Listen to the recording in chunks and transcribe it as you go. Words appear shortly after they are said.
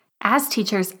as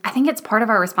teachers, I think it's part of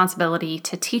our responsibility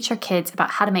to teach our kids about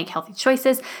how to make healthy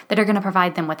choices that are going to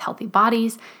provide them with healthy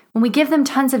bodies. When we give them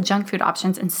tons of junk food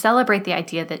options and celebrate the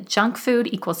idea that junk food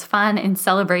equals fun and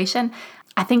celebration,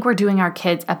 I think we're doing our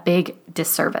kids a big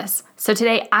disservice. So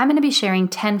today, I'm going to be sharing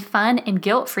 10 fun and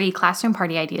guilt-free classroom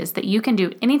party ideas that you can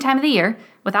do any time of the year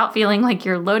without feeling like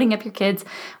you're loading up your kids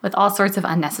with all sorts of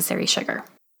unnecessary sugar.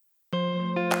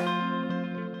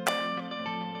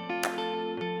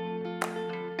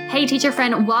 Hey, teacher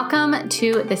friend, welcome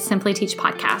to the Simply Teach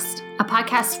podcast, a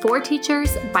podcast for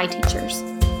teachers by teachers.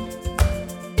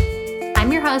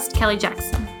 I'm your host, Kelly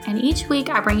Jackson, and each week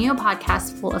I bring you a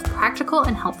podcast full of practical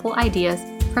and helpful ideas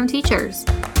from teachers.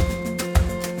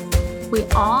 We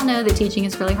all know that teaching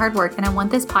is really hard work, and I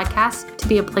want this podcast to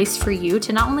be a place for you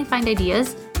to not only find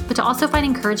ideas, but to also find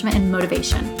encouragement and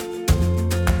motivation.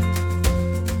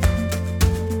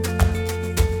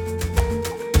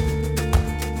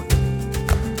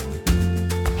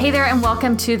 Hey there, and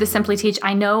welcome to the Simply Teach.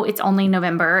 I know it's only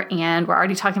November and we're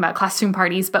already talking about classroom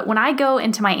parties, but when I go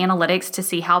into my analytics to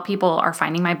see how people are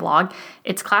finding my blog,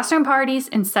 it's classroom parties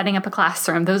and setting up a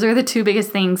classroom. Those are the two biggest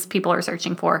things people are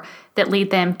searching for that lead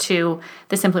them to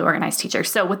the Simply Organized Teacher.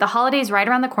 So with the holidays right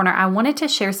around the corner, I wanted to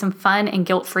share some fun and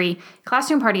guilt-free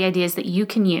classroom party ideas that you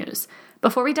can use.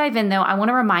 Before we dive in, though, I want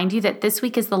to remind you that this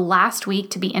week is the last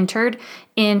week to be entered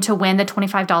in to win the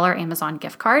 $25 Amazon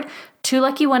gift card. 2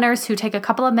 lucky winners who take a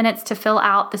couple of minutes to fill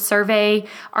out the survey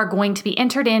are going to be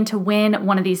entered in to win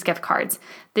one of these gift cards.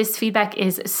 This feedback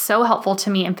is so helpful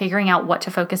to me in figuring out what to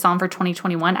focus on for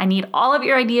 2021. I need all of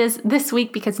your ideas this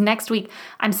week because next week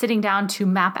I'm sitting down to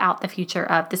map out the future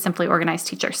of the Simply Organized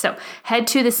Teacher. So head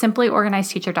to the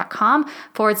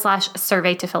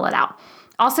simplyorganizedteacher.com/survey to fill it out.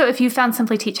 Also, if you found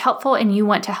Simply Teach helpful and you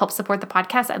want to help support the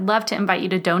podcast, I'd love to invite you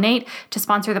to donate to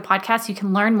sponsor the podcast. You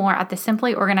can learn more at the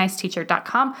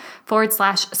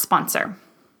simplyorganizedteacher.com/sponsor.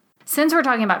 Since we're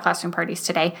talking about classroom parties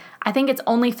today, I think it's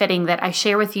only fitting that I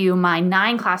share with you my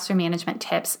 9 classroom management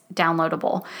tips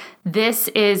downloadable. This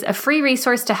is a free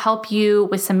resource to help you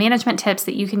with some management tips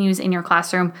that you can use in your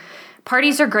classroom.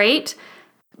 Parties are great,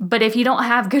 but if you don't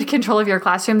have good control of your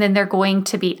classroom, then they're going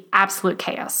to be absolute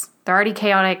chaos. They're already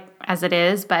chaotic as it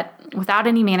is, but without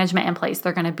any management in place,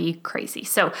 they're going to be crazy.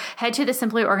 So head to the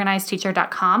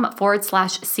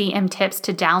simplyorganizedteacher.com/CM tips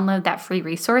to download that free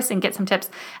resource and get some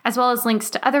tips, as well as links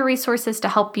to other resources to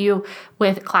help you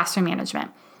with classroom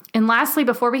management. And lastly,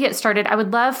 before we get started, I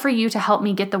would love for you to help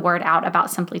me get the word out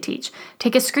about Simply Teach.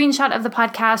 Take a screenshot of the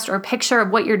podcast or a picture of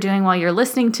what you're doing while you're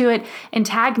listening to it and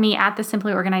tag me at the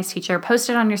Simply Organized Teacher. Post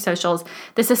it on your socials.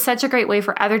 This is such a great way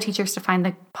for other teachers to find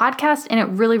the podcast, and it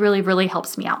really, really, really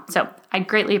helps me out. So I'd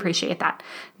greatly appreciate that.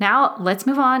 Now let's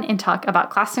move on and talk about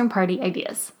classroom party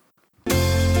ideas.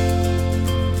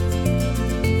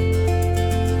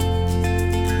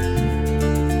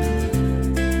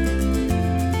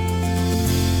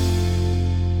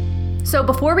 So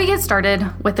before we get started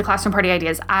with the classroom party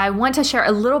ideas, I want to share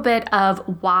a little bit of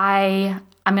why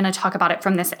I'm going to talk about it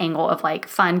from this angle of like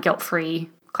fun, guilt-free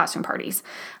classroom parties.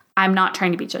 I'm not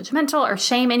trying to be judgmental or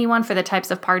shame anyone for the types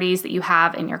of parties that you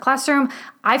have in your classroom.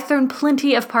 I've thrown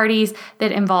plenty of parties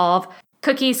that involve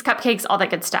cookies, cupcakes, all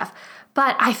that good stuff.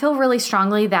 But I feel really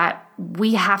strongly that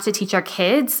we have to teach our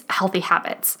kids healthy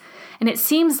habits. And it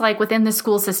seems like within the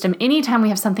school system, anytime we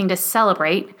have something to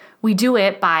celebrate, we do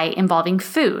it by involving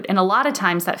food. And a lot of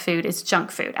times that food is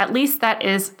junk food. At least that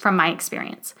is from my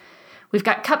experience. We've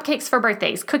got cupcakes for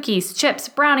birthdays, cookies, chips,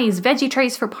 brownies, veggie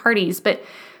trays for parties. But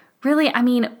really, I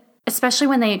mean, especially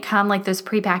when they come like those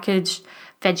prepackaged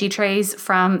veggie trays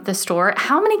from the store,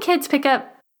 how many kids pick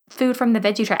up food from the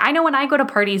veggie tray? I know when I go to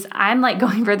parties, I'm like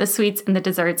going for the sweets and the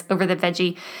desserts over the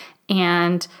veggie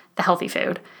and the healthy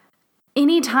food.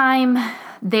 Anytime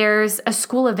there's a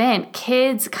school event,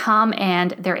 kids come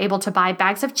and they're able to buy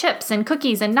bags of chips and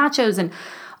cookies and nachos and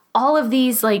all of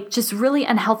these like just really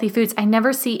unhealthy foods. I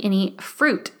never see any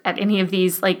fruit at any of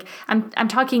these. Like I'm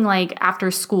talking like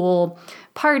after school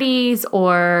parties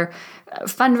or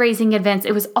fundraising events.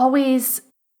 It was always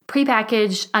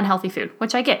prepackaged unhealthy food,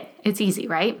 which I get. It's easy,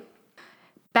 right?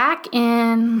 Back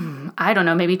in, I don't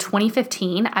know, maybe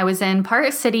 2015, I was in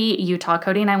Park City, Utah.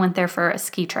 Cody and I went there for a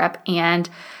ski trip. And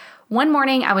one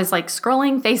morning I was like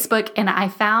scrolling Facebook and I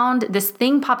found this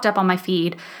thing popped up on my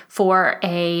feed for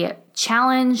a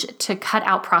challenge to cut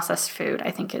out processed food,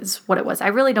 I think is what it was. I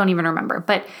really don't even remember.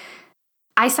 But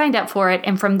I signed up for it,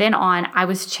 and from then on, I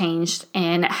was changed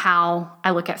in how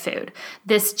I look at food.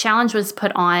 This challenge was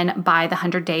put on by the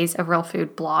 100 Days of Real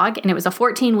Food blog, and it was a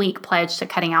 14-week pledge to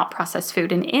cutting out processed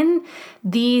food. And in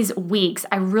these weeks,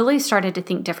 I really started to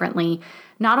think differently,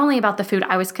 not only about the food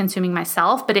I was consuming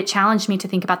myself, but it challenged me to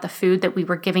think about the food that we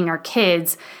were giving our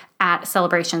kids at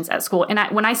celebrations at school. And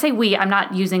when I say we, I'm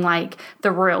not using like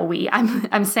the royal we.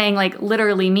 I'm saying like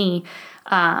literally me,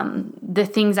 the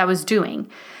things I was doing.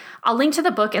 I'll link to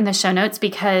the book in the show notes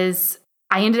because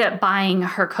I ended up buying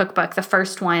her cookbook, the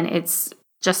first one. It's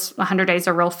just 100 Days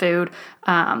of Real Food.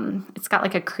 It's got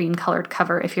like a cream colored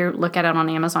cover if you look at it on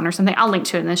Amazon or something. I'll link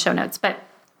to it in the show notes. But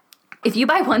if you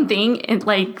buy one thing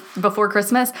like before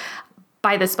Christmas,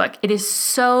 buy this book. It is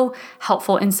so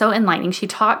helpful and so enlightening. She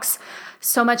talks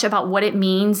so much about what it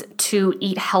means to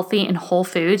eat healthy and whole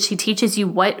food. She teaches you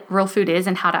what real food is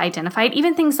and how to identify it,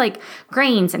 even things like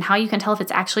grains and how you can tell if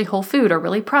it's actually whole food or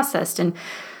really processed, and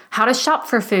how to shop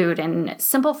for food and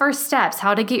simple first steps,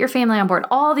 how to get your family on board,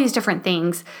 all these different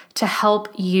things to help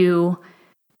you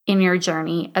in your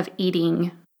journey of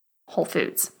eating whole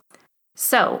foods.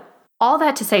 So all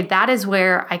that to say, that is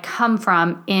where I come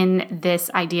from in this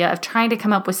idea of trying to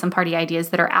come up with some party ideas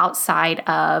that are outside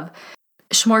of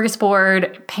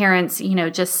smorgasbord. Parents,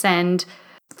 just send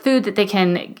food that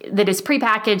is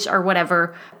prepackaged or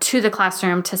whatever to the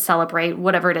classroom to celebrate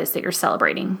whatever it is that you're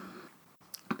celebrating.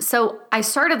 So I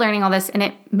started learning all this and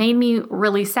it made me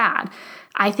really sad.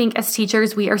 I think as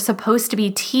teachers, we are supposed to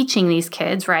be teaching these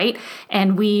kids, right?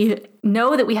 And we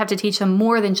know that we have to teach them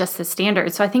more than just the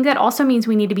standards. So I think that also means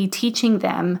we need to be teaching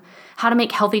them how to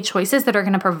make healthy choices that are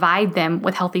going to provide them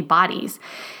with healthy bodies.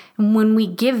 When we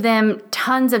give them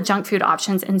tons of junk food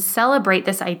options and celebrate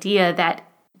this idea that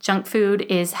junk food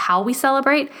is how we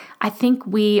celebrate, I think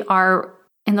we are,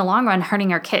 in the long run,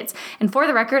 hurting our kids. And for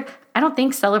the record, I don't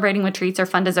think celebrating with treats or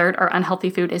fun dessert or unhealthy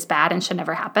food is bad and should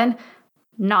never happen.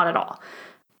 Not at all.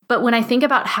 But when I think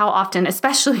about how often,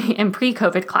 especially in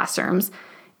pre-COVID classrooms,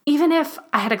 even if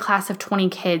I had a class of 20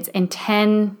 kids and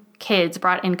 10 kids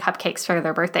brought in cupcakes for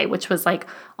their birthday, which was like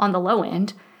on the low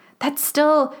end, that's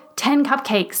still 10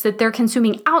 cupcakes that they're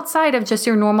consuming outside of just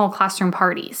your normal classroom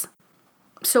parties.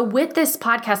 So with this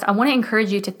podcast, I want to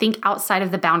encourage you to think outside of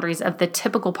the boundaries of the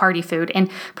typical party food and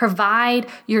provide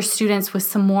your students with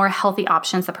some more healthy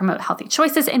options that promote healthy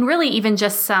choices, and really even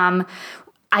just some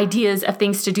ideas of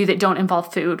things to do that don't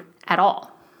involve food at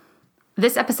all.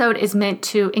 This episode is meant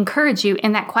to encourage you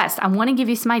in that quest. I want to give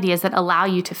you some ideas that allow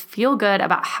you to feel good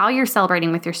about how you're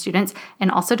celebrating with your students,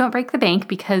 and also don't break the bank,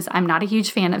 because I'm not a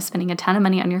huge fan of spending a ton of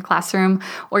money on your classroom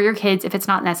or your kids if it's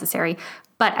not necessary.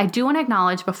 But I do want to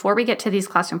acknowledge, before we get to these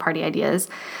classroom party ideas,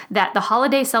 that the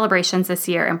holiday celebrations this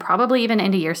year, and probably even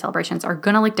end of year celebrations, are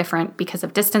going to look different because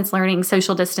of distance learning,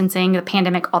 social distancing, the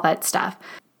pandemic, all that stuff.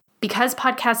 Because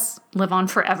podcasts live on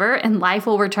forever and life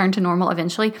will return to normal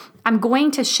eventually, I'm going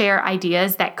to share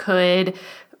ideas that could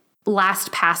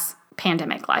last past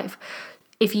pandemic life.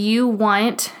 If you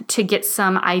want to get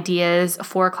some ideas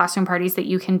for classroom parties that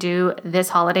you can do this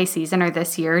holiday season or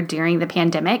this year during the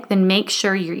pandemic, then make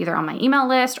sure you're either on my email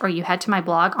list or you head to my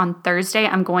blog. On Thursday,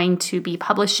 I'm going to be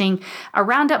publishing a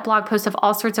roundup blog post of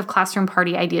all sorts of classroom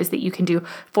party ideas that you can do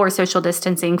for social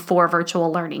distancing, for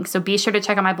virtual learning. So be sure to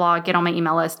check out my blog, get on my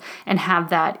email list, and have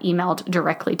that emailed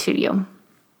directly to you.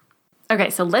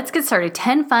 Okay, so let's get started.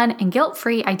 10 fun and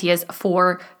guilt-free ideas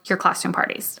for your classroom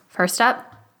parties. First up,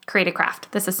 create a craft.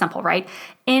 This is simple, right?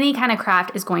 Any kind of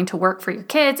craft is going to work for your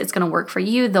kids. It's going to work for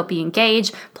you. They'll be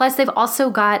engaged. Plus, they've also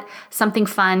got something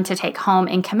fun to take home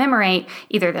and commemorate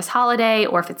either this holiday,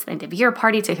 or if it's the end of year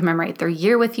party, to commemorate their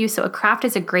year with you. So a craft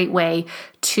is a great way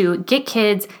to get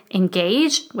kids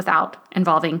engaged without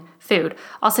involving food.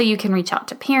 Also, you can reach out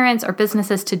to parents or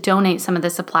businesses to donate some of the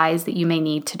supplies that you may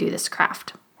need to do this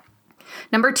craft.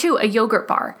 Number 2, a yogurt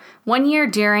bar. One year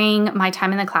during my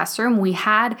time in the classroom, we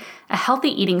had a healthy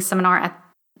eating seminar at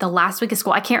the last week of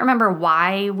school. I can't remember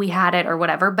why we had it or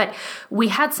whatever, but we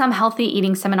had some healthy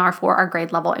eating seminar for our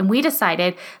grade level. And we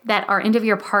decided that our end of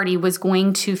year party was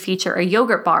going to feature a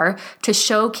yogurt bar to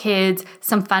show kids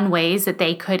some fun ways that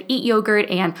they could eat yogurt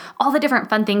and all the different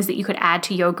fun things that you could add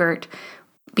to yogurt,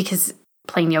 because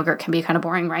plain yogurt can be kind of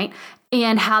boring, right?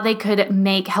 And how they could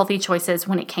make healthy choices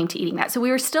when it came to eating that. So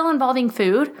we were still involving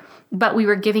food, but we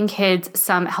were giving kids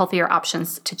some healthier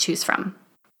options to choose from.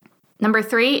 Number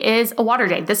 3 is a water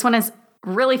day. This one is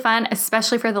really fun,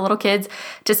 especially for the little kids,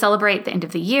 to celebrate the end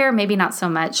of the year. Maybe not so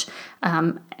much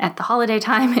at the holiday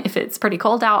time if it's pretty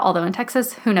cold out, although in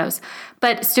Texas, who knows.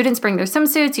 But students bring their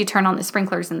swimsuits, you turn on the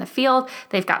sprinklers in the field,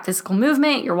 they've got physical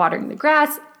movement, you're watering the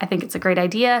grass. I think it's a great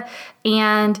idea.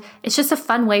 And it's just a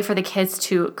fun way for the kids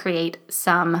to create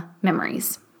some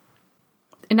memories.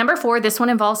 And number 4, this one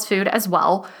involves food as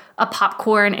well, a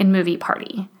popcorn and movie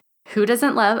party. Who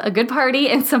doesn't love a good party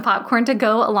and some popcorn to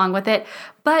go along with it?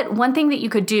 But one thing that you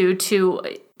could do to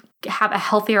have a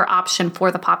healthier option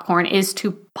for the popcorn is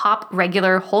to pop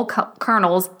regular whole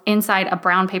kernels inside a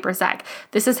brown paper sack.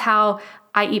 This is how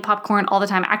I eat popcorn all the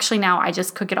time. Actually, now I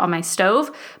just cook it on my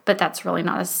stove, but that's really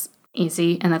not as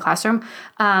easy in the classroom.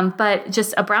 But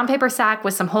just a brown paper sack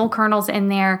with some whole kernels in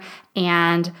there,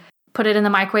 and put it in the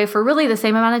microwave for really the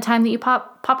same amount of time that you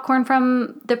pop popcorn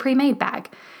from the pre-made bag.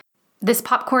 This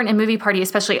popcorn and movie party,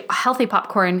 especially healthy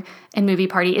popcorn and movie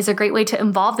party, is a great way to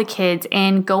involve the kids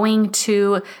in going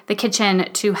to the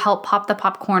kitchen to help pop the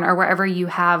popcorn, or wherever you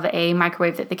have a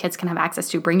microwave that the kids can have access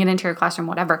to. Bring it into your classroom,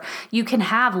 whatever. You can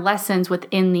have lessons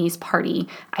within these party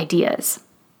ideas.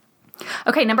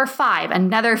 Okay, number 5,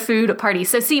 another food party.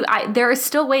 So see, there are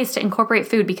still ways to incorporate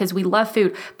food because we love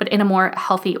food, but in a more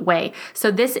healthy way.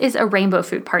 So this is a rainbow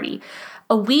food party.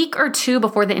 A week or 2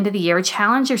 before the end of the year,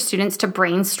 challenge your students to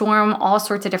brainstorm all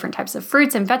sorts of different types of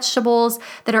fruits and vegetables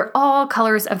that are all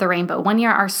colors of the rainbow. One year,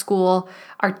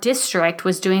 our district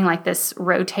was doing like this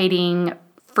rotating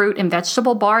fruit and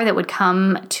vegetable bar that would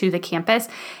come to the campus.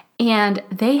 And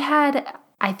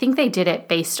I think they did it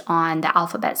based on the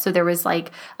alphabet. So there was like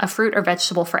a fruit or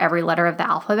vegetable for every letter of the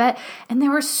alphabet. And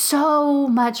there was so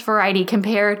much variety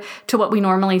compared to what we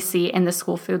normally see in the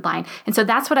school food line. And so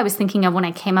that's what I was thinking of when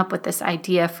I came up with this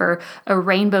idea for a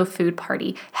rainbow food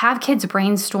party. Have kids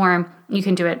brainstorm. You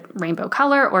can do it rainbow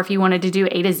color, or if you wanted to do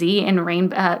A to Z and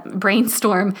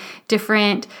brainstorm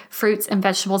different fruits and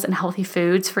vegetables and healthy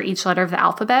foods for each letter of the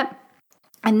alphabet.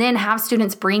 And then have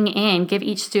students give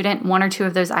each student 1 or 2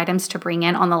 of those items to bring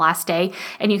in on the last day.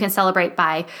 And you can celebrate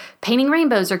by painting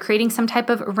rainbows or creating some type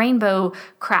of rainbow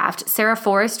craft. Sarah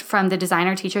Forrest from The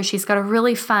Designer Teacher, she's got a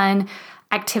really fun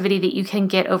activity that you can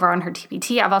get over on her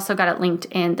TPT. I've also got it linked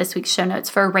in this week's show notes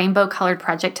for a rainbow colored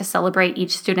project to celebrate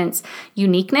each student's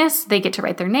uniqueness. They get to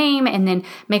write their name and then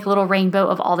make a little rainbow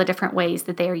of all the different ways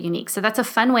that they are unique. So that's a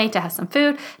fun way to have some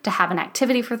food, to have an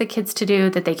activity for the kids to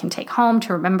do that they can take home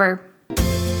to remember.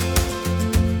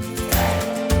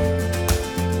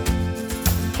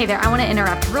 Hey there, I want to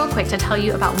interrupt real quick to tell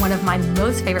you about one of my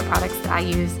most favorite products that I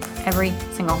use every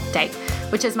single day,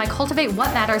 which is my Cultivate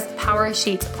What Matters Power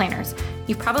Sheets planners.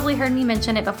 You've probably heard me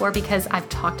mention it before because I've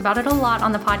talked about it a lot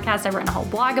on the podcast. I've written a whole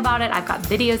blog about it. I've got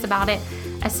videos about it.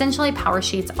 Essentially, Power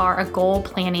Sheets are a goal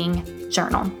planning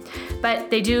journal,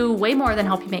 but they do way more than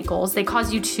help you make goals. They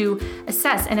cause you to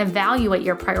assess and evaluate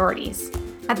your priorities.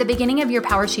 At the beginning of your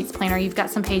Power Sheets planner, you've got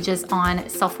some pages on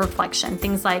self-reflection.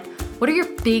 Things like, what are your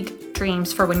big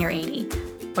dreams for when you're 80?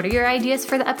 What are your ideas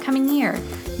for the upcoming year?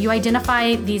 You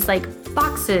identify these like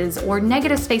boxes or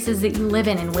negative spaces that you live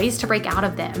in and ways to break out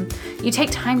of them. You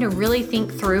take time to really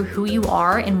think through who you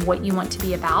are and what you want to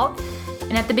be about.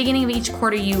 And at the beginning of each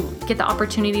quarter, you get the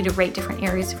opportunity to rate different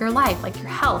areas of your life, like your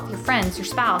health, your friends, your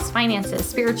spouse, finances,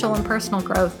 spiritual and personal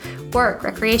growth, work,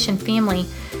 recreation, family.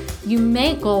 You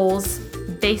make goals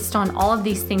based on all of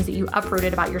these things that you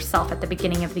uprooted about yourself at the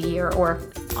beginning of the year, or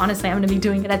honestly, I'm going to be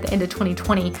doing it at the end of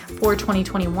 2020 for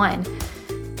 2021.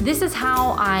 This is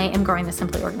how I am growing the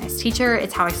Simply Organized Teacher.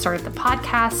 It's how I started the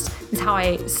podcast. It's how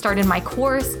I started my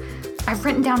course. I've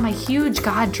written down my huge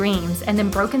God dreams and then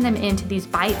broken them into these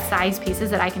bite-sized pieces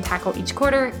that I can tackle each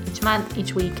quarter, each month,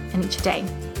 each week, and each day.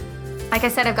 Like I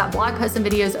said, I've got blog posts and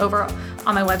videos over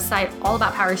on my website all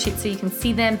about Power Sheets so you can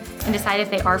see them and decide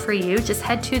if they are for you. Just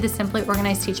head to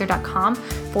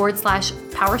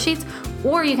thesimplyorganizedteacher.com/Power Sheets,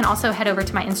 or you can also head over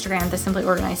to my Instagram, The Simply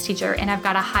Organized Teacher, and I've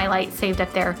got a highlight saved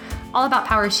up there all about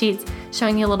Power Sheets,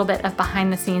 showing you a little bit of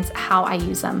behind the scenes how I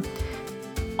use them.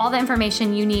 All the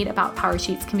information you need about Power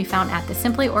Sheets can be found at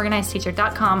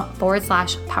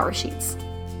thesimplyorganizedteacher.com/Power Sheets.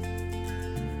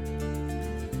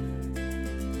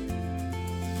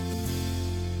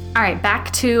 All right,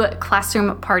 back to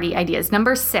classroom party ideas.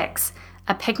 Number 6,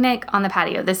 a picnic on the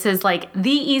patio. This is like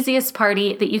the easiest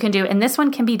party that you can do. And this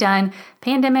one can be done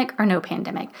pandemic or no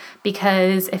pandemic,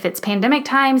 because if it's pandemic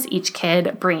times, each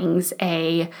kid brings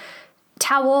a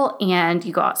towel and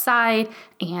you go outside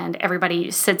and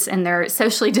everybody sits in their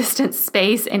socially distanced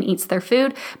space and eats their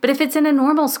food. But if it's in a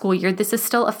normal school year, this is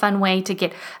still a fun way to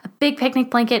get a big picnic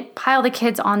blanket, pile the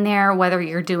kids on there, whether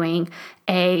you're doing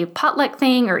a potluck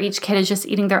thing or each kid is just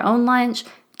eating their own lunch.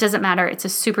 Doesn't matter. It's a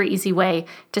super easy way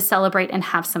to celebrate and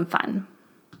have some fun.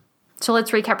 So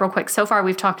let's recap real quick. So far,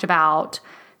 we've talked about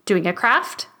doing a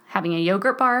craft, having a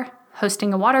yogurt bar,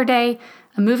 hosting a water day,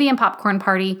 a movie and popcorn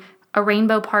party, a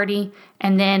rainbow party,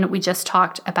 and then we just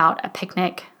talked about a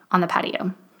picnic on the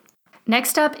patio.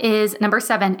 Next up is number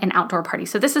 7, an outdoor party.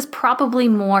 So this is probably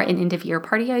more an end of year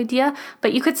party idea,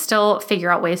 but you could still figure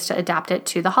out ways to adapt it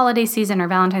to the holiday season or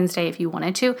Valentine's Day if you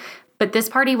wanted to. But this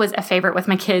party was a favorite with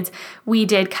my kids. We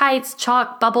did kites,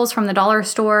 chalk, bubbles from the dollar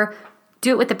store,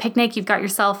 Do it with a picnic. You've got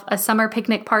yourself a summer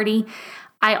picnic party.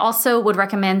 I also would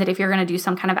recommend that if you're going to do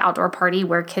some kind of outdoor party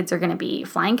where kids are going to be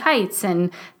flying kites and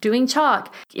doing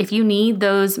chalk, if you need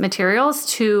those materials,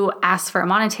 to ask for a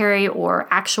monetary or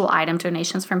actual item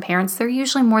donations from parents. They're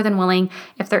usually more than willing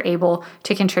if they're able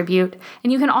to contribute.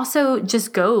 And you can also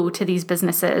just go to these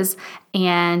businesses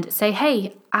and say,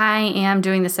 hey, I am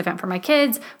doing this event for my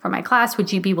kids, for my class.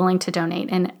 Would you be willing to donate?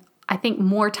 And I think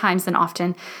more times than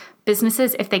often,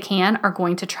 businesses, if they can, are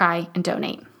going to try and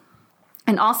donate.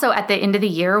 And also at the end of the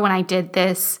year, when I did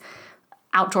this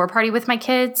outdoor party with my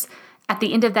kids, at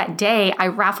the end of that day, I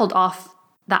raffled off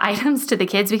the items to the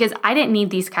kids because I didn't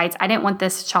need these kites. I didn't want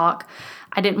this chalk.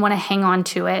 I didn't want to hang on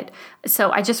to it.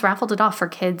 So I just raffled it off for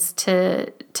kids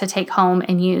to take home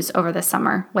and use over the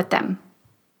summer with them.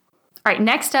 All right,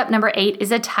 next up, number 8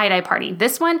 is a tie-dye party.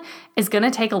 This one is going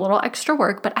to take a little extra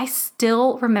work, but I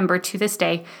still remember to this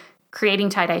day creating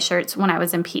tie-dye shirts when I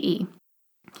was in PE.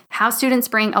 Have students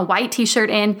bring a white t-shirt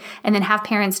in and then have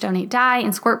parents donate dye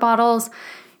and squirt bottles.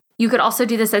 You could also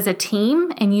do this as a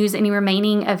team and use any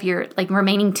remaining of your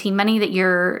remaining team money that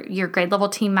your grade level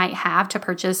team might have to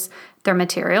purchase their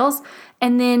materials.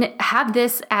 And then have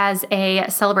this as a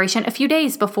celebration a few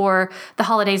days before the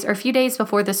holidays or a few days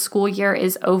before the school year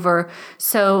is over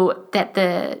so that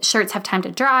the shirts have time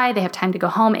to dry, they have time to go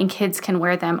home, and kids can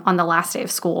wear them on the last day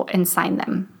of school and sign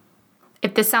them.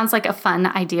 If this sounds like a fun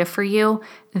idea for you,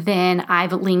 then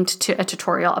I've linked to a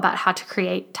tutorial about how to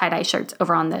create tie-dye shirts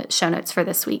over on the show notes for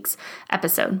this week's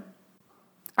episode.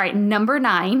 All right, number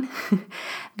 9.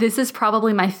 This is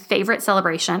probably my favorite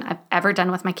celebration I've ever done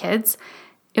with my kids.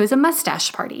 It was a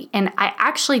mustache party, and I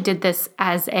actually did this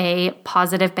as a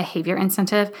positive behavior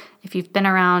incentive. If you've been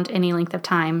around any length of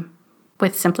time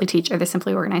with Simply Teach or the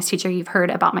Simply Organized Teacher, you've heard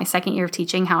about my second year of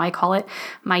teaching, how I call it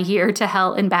my year to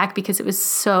hell and back because it was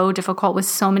so difficult with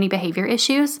so many behavior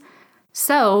issues.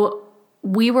 So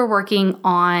we were working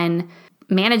on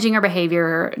managing our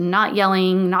behavior, not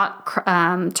yelling, not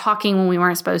talking when we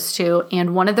weren't supposed to.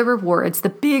 And one of the rewards, the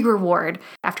big reward,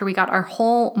 after we got our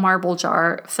whole marble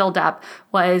jar filled up,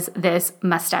 was this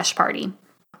mustache party.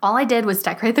 All I did was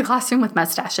decorate the classroom with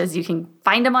mustaches. You can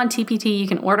find them on TPT. You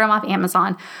can order them off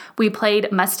Amazon. We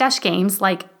played mustache games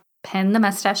like pin the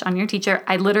mustache on your teacher.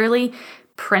 I literally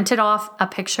printed off a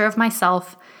picture of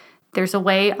myself. There's a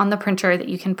way on the printer that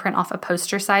you can print off a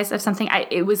poster size of something.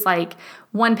 It was like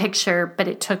one picture, but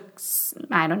it took,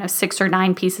 6 or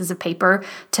 9 pieces of paper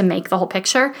to make the whole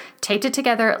picture. Taped it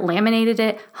together, laminated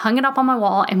it, hung it up on my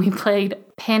wall, and we played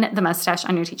pin the mustache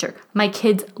on your teacher. My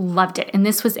kids loved it. And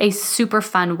this was a super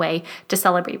fun way to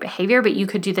celebrate behavior, but you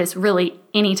could do this really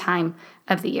any time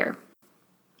of the year.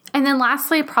 And then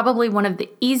lastly, probably one of the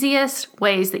easiest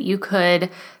ways that you could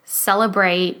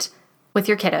celebrate with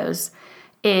your kiddos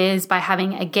is by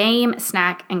having a game,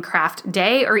 snack, and craft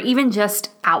day, or even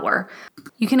just hour.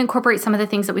 You can incorporate some of the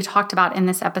things that we talked about in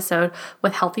this episode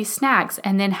with healthy snacks,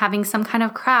 and then having some kind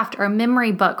of craft or a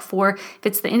memory book for, if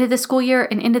it's the end of the school year,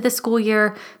 an end of the school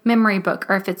year memory book,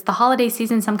 or if it's the holiday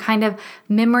season, some kind of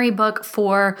memory book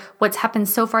for what's happened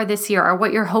so far this year, or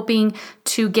what you're hoping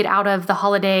to get out of the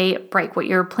holiday break, what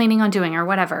you're planning on doing, or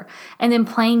whatever. And then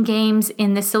playing games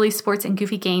in the Silly Sports and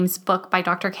Goofy Games book by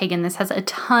Dr. Kagan. This has a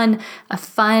ton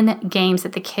of fun games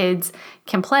that the kids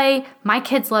can play. My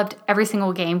kids loved every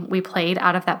single game we played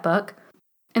out of that book.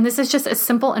 And this is just a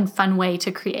simple and fun way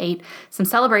to create some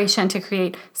celebration, to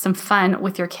create some fun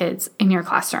with your kids in your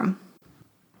classroom.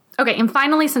 Okay, and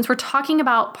finally, since we're talking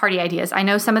about party ideas, I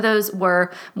know some of those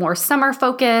were more summer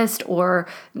focused or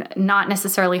not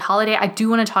necessarily holiday. I do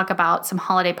want to talk about some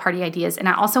holiday party ideas. And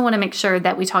I also want to make sure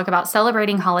that we talk about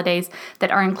celebrating holidays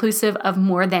that are inclusive of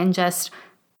more than just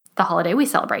the holiday we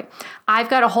celebrate. I've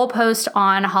got a whole post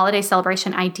on holiday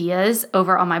celebration ideas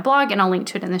over on my blog, and I'll link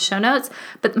to it in the show notes.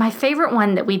 But my favorite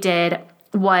one that we did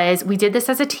was, we did this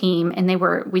as a team, and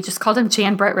we just called them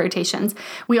Jan Brett rotations.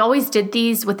 We always did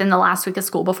these within the last week of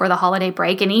school before the holiday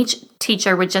break, and each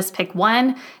teacher would just pick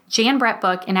one Jan Brett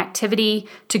book and activity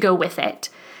to go with it.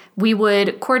 We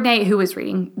would coordinate who was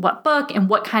reading what book and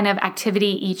what kind of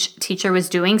activity each teacher was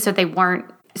doing,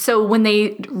 so when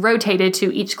they rotated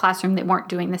to each classroom, they weren't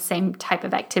doing the same type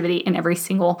of activity in every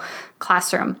single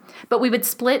classroom. But we would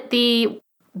split the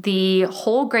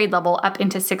whole grade level up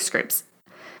into 6 groups.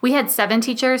 We had 7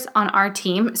 teachers on our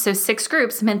team, so 6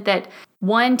 groups meant that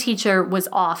one teacher was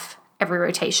off every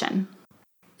rotation.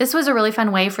 This was a really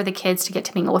fun way for the kids to get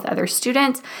to mingle with other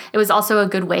students. It was also a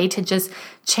good way to just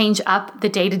change up the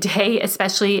day-to-day,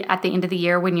 especially at the end of the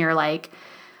year when you're like,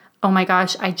 oh my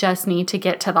gosh, I just need to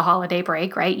get to the holiday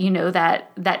break, right? You know,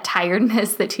 that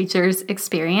tiredness that teachers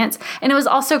experience. And it was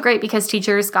also great because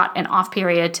teachers got an off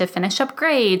period to finish up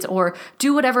grades or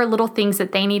do whatever little things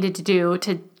that they needed to do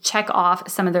to check off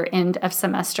some of their end of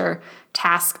semester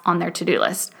tasks on their to-do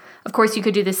list. Of course, you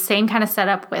could do the same kind of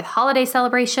setup with holiday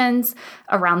celebrations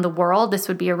around the world. This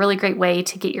would be a really great way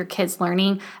to get your kids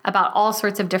learning about all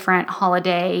sorts of different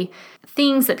holiday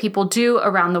things that people do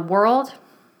around the world.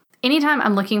 Anytime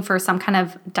I'm looking for some kind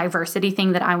of diversity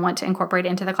thing that I want to incorporate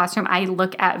into the classroom, I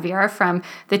look at Vera from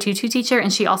the Tutu Teacher,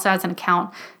 and she also has an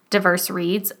account, Diverse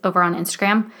Reads, over on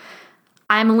Instagram.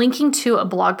 I'm linking to a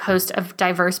blog post of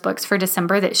diverse books for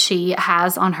December that she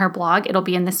has on her blog. It'll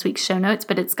be in this week's show notes,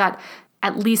 but it's got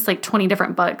at least like 20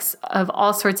 different books of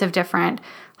all sorts of different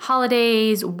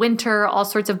holidays, winter, all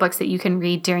sorts of books that you can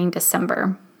read during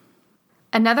December.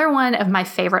 Another one of my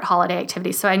favorite holiday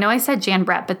activities. So I know I said Jan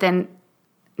Brett, but then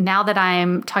now that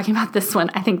I'm talking about this one,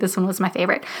 I think this one was my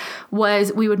favorite,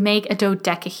 was we would make a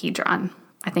dodecahedron.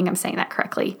 I think I'm saying that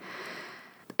correctly.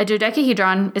 A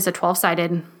dodecahedron is a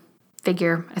 12-sided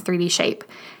figure, a 3D shape.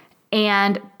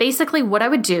 And basically what I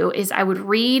would do is I would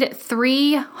read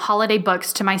 3 holiday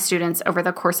books to my students over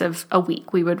the course of a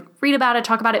week. We would read about it,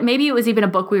 talk about it. Maybe it was even a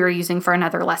book we were using for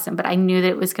another lesson, but I knew that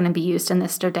it was going to be used in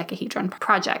this dodecahedron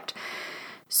project.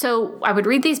 So I would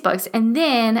read these books, and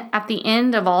then at the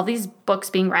end of all these books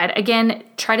being read, again,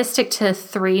 try to stick to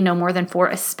 3, no more than 4,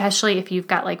 especially if you've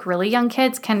got like really young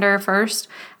kids, kinder first.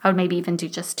 I would maybe even do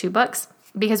just 2 books,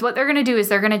 because what they're going to do is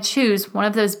they're going to choose one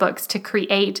of those books to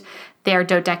create their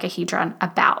dodecahedron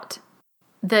about.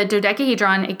 The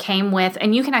dodecahedron, it came with,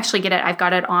 and you can actually get it, I've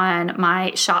got it on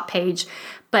my shop page,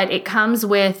 but it comes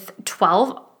with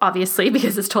 12, obviously,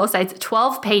 because it's 12 sides,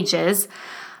 12 pages.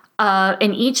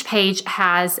 And each page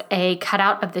has a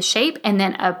cutout of the shape and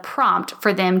then a prompt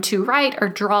for them to write or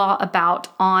draw about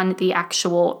on the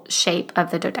actual shape of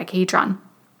the dodecahedron.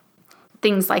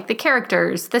 Things like the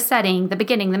characters, the setting, the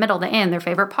beginning, the middle, the end, their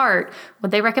favorite part, would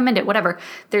they recommend it, whatever.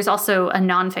 There's also a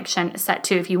nonfiction set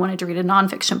too if you wanted to read a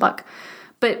nonfiction book.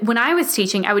 But when I was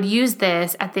teaching, I would use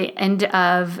this at the end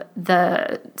of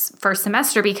the first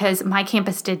semester because my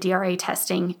campus did DRA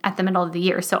testing at the middle of the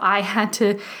year. So I had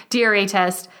to DRA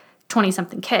test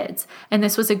 20-something kids. And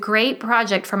this was a great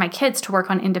project for my kids to work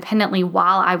on independently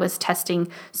while I was testing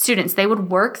students. They would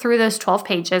work through those 12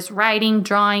 pages, writing,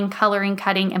 drawing, coloring,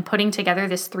 cutting, and putting together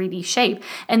this 3D shape.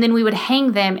 And then we would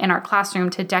hang them in our classroom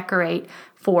to decorate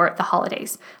for the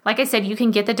holidays. Like I said, you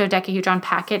can get the dodecahedron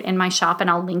packet in my shop and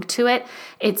I'll link to it.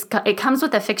 It comes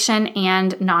with a fiction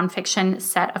and nonfiction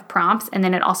set of prompts, and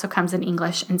then it also comes in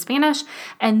English and Spanish.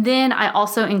 And then I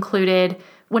also included,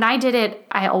 when I did it,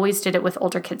 I always did it with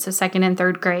older kids, so 2nd and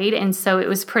 3rd grade. And so it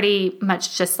was pretty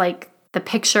much just like the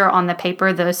picture on the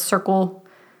paper, the circle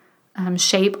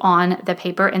shape on the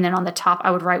paper. And then on the top,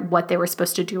 I would write what they were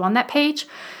supposed to do on that page.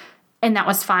 And that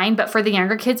was fine. But for the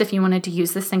younger kids, if you wanted to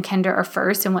use this in kinder or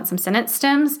first and want some sentence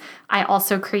stems, I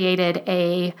also created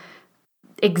a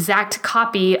exact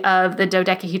copy of the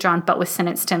dodecahedron, but with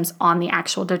sentence stems on the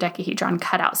actual dodecahedron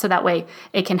cutout. So that way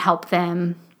it can help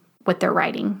them with their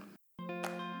writing.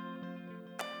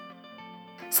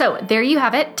 So there you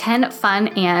have it, 10 fun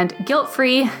and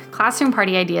guilt-free classroom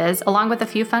party ideas, along with a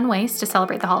few fun ways to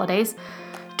celebrate the holidays.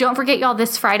 Don't forget, y'all,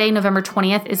 this Friday, November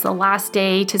 20th, is the last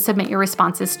day to submit your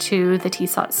responses to the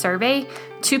TSOT survey.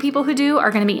 2 people who do are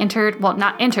going to be entered, well,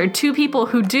 not entered, 2 people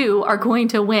who do are going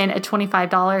to win a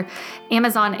 $25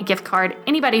 Amazon gift card.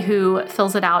 Anybody who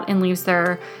fills it out and leaves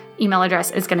their email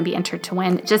address is going to be entered to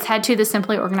win. Just head to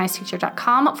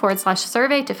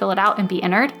thesimplyorganizedteacher.com/survey to fill it out and be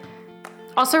entered.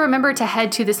 Also, remember to head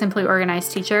to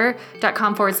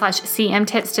thesimplyorganizedteacher.com/CM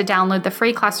tips to download the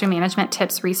free classroom management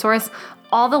tips resource.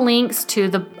 All the links to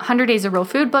the 100 Days of Real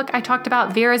Food book I talked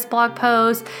about, Vera's blog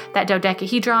post, that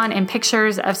dodecahedron, and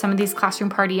pictures of some of these classroom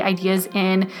party ideas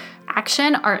in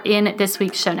action are in this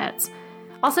week's show notes.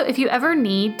 Also, if you ever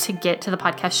need to get to the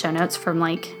podcast show notes from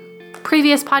like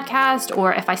previous podcast,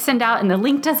 or if I send out and the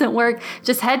link doesn't work,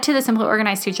 just head to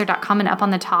thesimplyorganizedteacher.com, and up on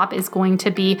the top is going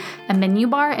to be a menu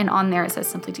bar, and on there it says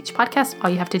Simply Teach Podcast. All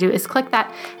you have to do is click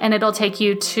that and it'll take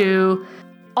you to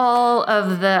all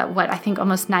of the, I think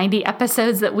almost 90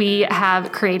 episodes that we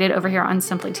have created over here on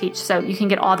Simply Teach. So you can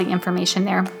get all the information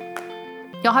there.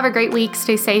 Y'all have a great week.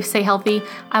 Stay safe, stay healthy.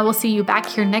 I will see you back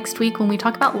here next week when we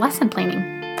talk about lesson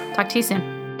planning. Talk to you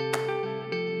soon.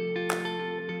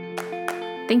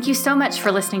 Thank you so much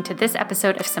for listening to this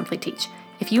episode of Simply Teach.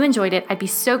 If you enjoyed it, I'd be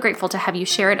so grateful to have you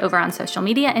share it over on social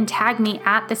media and tag me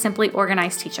at the Simply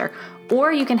Organized Teacher.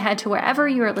 Or you can head to wherever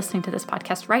you are listening to this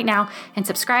podcast right now and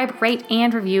subscribe, rate,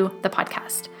 and review the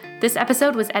podcast. This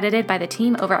episode was edited by the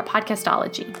team over at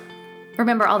Podcastology.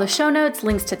 Remember, all the show notes,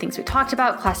 links to things we talked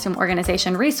about, classroom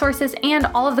organization resources, and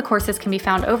all of the courses can be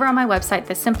found over on my website,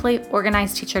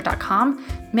 thesimplyorganizedteacher.com.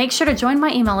 Make sure to join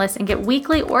my email list and get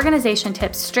weekly organization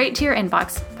tips straight to your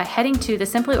inbox by heading to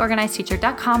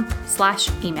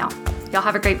thesimplyorganizedteacher.com/email. Y'all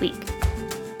have a great week.